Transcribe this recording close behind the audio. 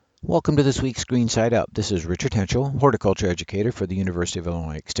Welcome to this week's Green Side Up. This is Richard Henschel, horticulture educator for the University of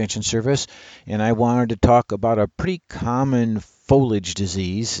Illinois Extension Service, and I wanted to talk about a pretty common foliage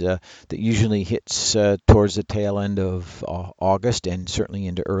disease that usually hits towards the tail end of August and certainly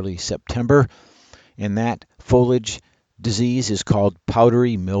into early September. And that foliage disease is called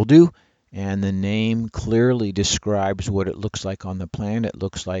powdery mildew, and the name clearly describes what it looks like on the plant. It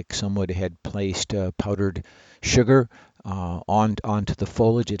looks like somebody had placed powdered sugar onto the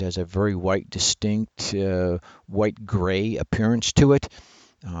foliage. It has a very white, distinct white-gray appearance to it,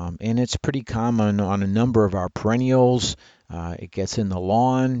 and it's pretty common on a number of our perennials. It gets in the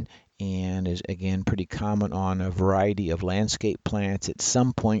lawn and is again pretty common on a variety of landscape plants at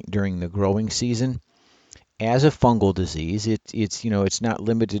some point during the growing season. As a fungal disease, it's not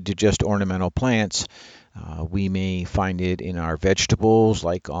limited to just ornamental plants. We may find it in our vegetables,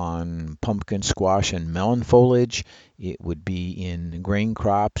 like on pumpkin, squash, and melon foliage. It would be in grain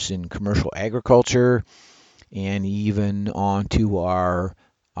crops in commercial agriculture, and even onto our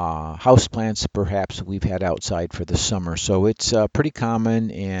house plants perhaps we've had outside for the summer. So it's pretty common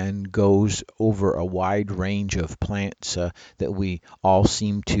and goes over a wide range of plants that we all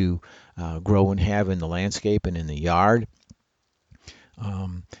seem to grow and have in the landscape and in the yard.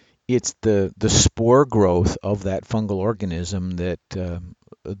 It's the spore growth of that fungal organism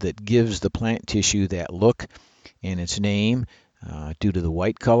that gives the plant tissue that look and its name due to the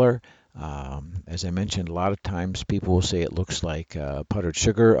white color. As I mentioned, a lot of times people will say it looks like powdered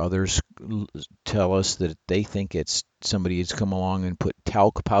sugar. Others tell us that they think it's somebody has come along and put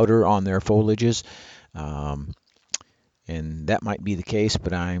talc powder on their foliages. And that might be the case,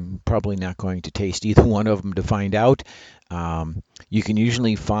 but I'm probably not going to taste either one of them to find out. You can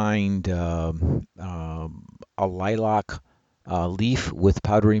usually find a lilac leaf with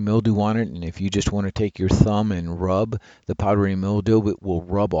powdery mildew on it, and if you just want to take your thumb and rub the powdery mildew, it will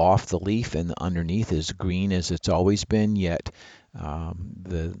rub off the leaf, and the underneath is green as it's always been, yet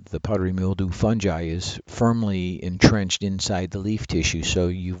the powdery mildew fungi is firmly entrenched inside the leaf tissue. So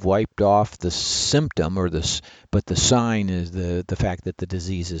you've wiped off the symptom, but the sign is the fact that the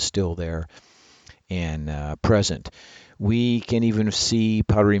disease is still there and present. We can even see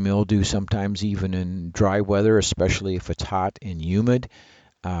powdery mildew sometimes even in dry weather, especially if it's hot and humid.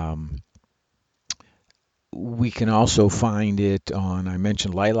 We can also find it on, I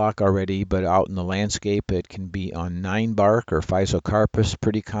mentioned lilac already, but out in the landscape it can be on ninebark or Physocarpus,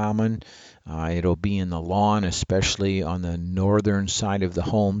 pretty common. It'll be in the lawn, especially on the northern side of the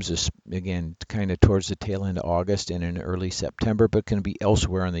homes, again, kind of towards the tail end of August and in early September, but can be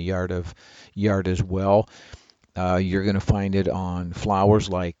elsewhere in the yard as well. You're going to find it on flowers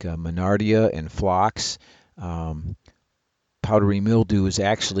like Monardia and phlox. Powdery mildew is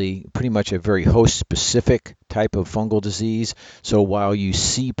actually pretty much a very host-specific type of fungal disease. So while you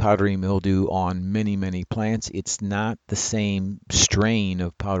see powdery mildew on many, many plants, it's not the same strain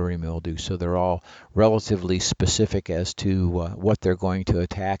of powdery mildew. So they're all relatively specific as to what they're going to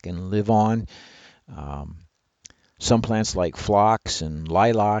attack and live on. Some plants like phlox and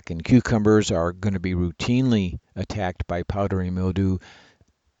lilac and cucumbers are going to be routinely attacked by powdery mildew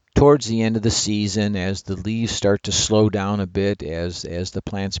towards the end of the season, as the leaves start to slow down a bit, as the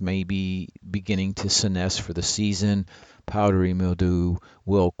plants may be beginning to senesce for the season. Powdery mildew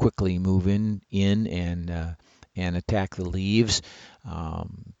will quickly move in and attack the leaves.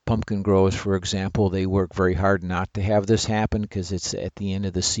 Pumpkin growers, for example, they work very hard not to have this happen because it's at the end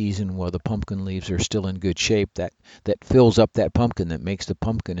of the season while the pumpkin leaves are still in good shape that fills up that pumpkin, that makes the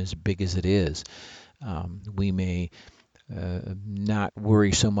pumpkin as big as it is. We may not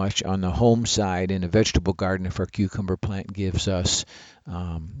worry so much on the home side in a vegetable garden if our cucumber plant gets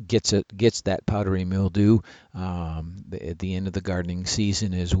that powdery mildew. At the end of the gardening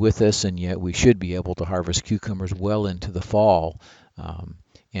season is with us, and yet we should be able to harvest cucumbers well into the fall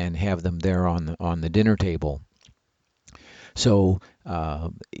and have them there on the dinner table. So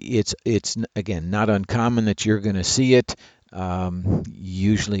it's again not uncommon that you're going to see it.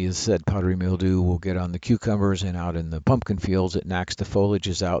 Usually, as I said, powdery mildew will get on the cucumbers, and out in the pumpkin fields it knocks the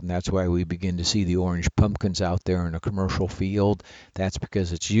foliages out, and that's why we begin to see the orange pumpkins out there in a commercial field. That's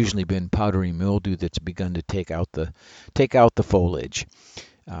because it's usually been powdery mildew that's begun to take out the foliage.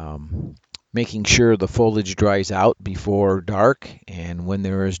 Making sure the foliage dries out before dark, and when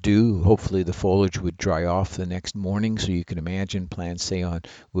there is dew, hopefully the foliage would dry off the next morning. So you can imagine plants, say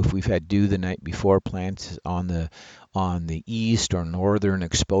if we've had dew the night before, plants on the east or northern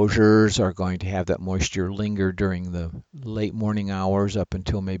exposures are going to have that moisture linger during the late morning hours up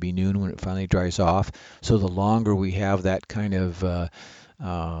until maybe noon when it finally dries off. So the longer we have that kind of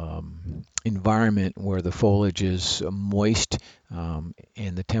environment where the foliage is moist and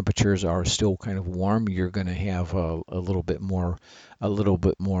the temperatures are still kind of warm, you're going to have a little bit more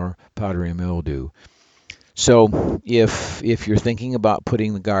powdery mildew. So if you're thinking about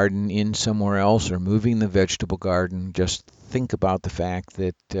putting the garden in somewhere else or moving the vegetable garden, just think about the fact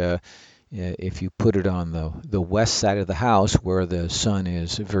that if you put it on the west side of the house where the sun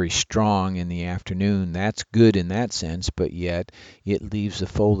is very strong in the afternoon, that's good in that sense, but yet it leaves the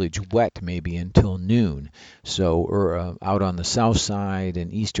foliage wet maybe until noon. So, or out on the south side,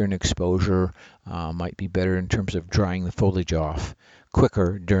 an eastern exposure might be better in terms of drying the foliage off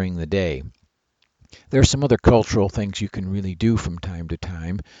quicker during the day. There are some other cultural things you can really do from time to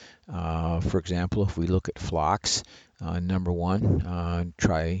time. For example, if we look at phlox, number one,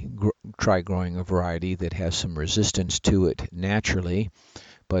 try growing a variety that has some resistance to it naturally.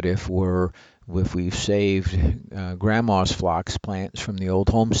 But if we've saved grandma's phlox plants from the old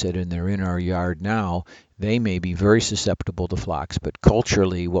homestead and they're in our yard now, they may be very susceptible to phlox. But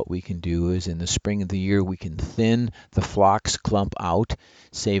culturally, what we can do is in the spring of the year, we can thin the phlox clump out,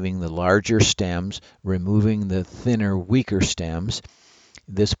 saving the larger stems, removing the thinner, weaker stems.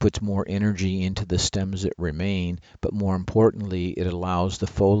 This puts more energy into the stems that remain, but more importantly, it allows the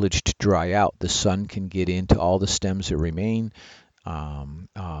foliage to dry out. The sun can get into all the stems that remain.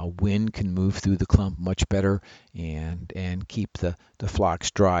 Wind can move through the clump much better and keep the phlox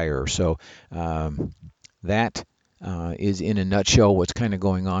drier. So that is in a nutshell what's kind of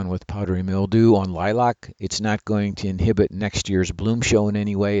going on with powdery mildew on lilac. It's not going to inhibit next year's bloom show in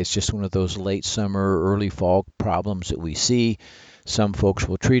any way. It's just one of those late summer, early fall problems that we see. Some folks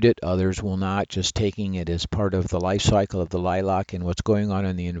will treat it, others will not, just taking it as part of the life cycle of the lilac and what's going on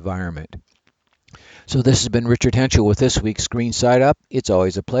in the environment. So this has been Richard Hentschel with this week's Green Side Up. It's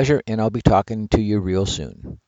always a pleasure, and I'll be talking to you real soon.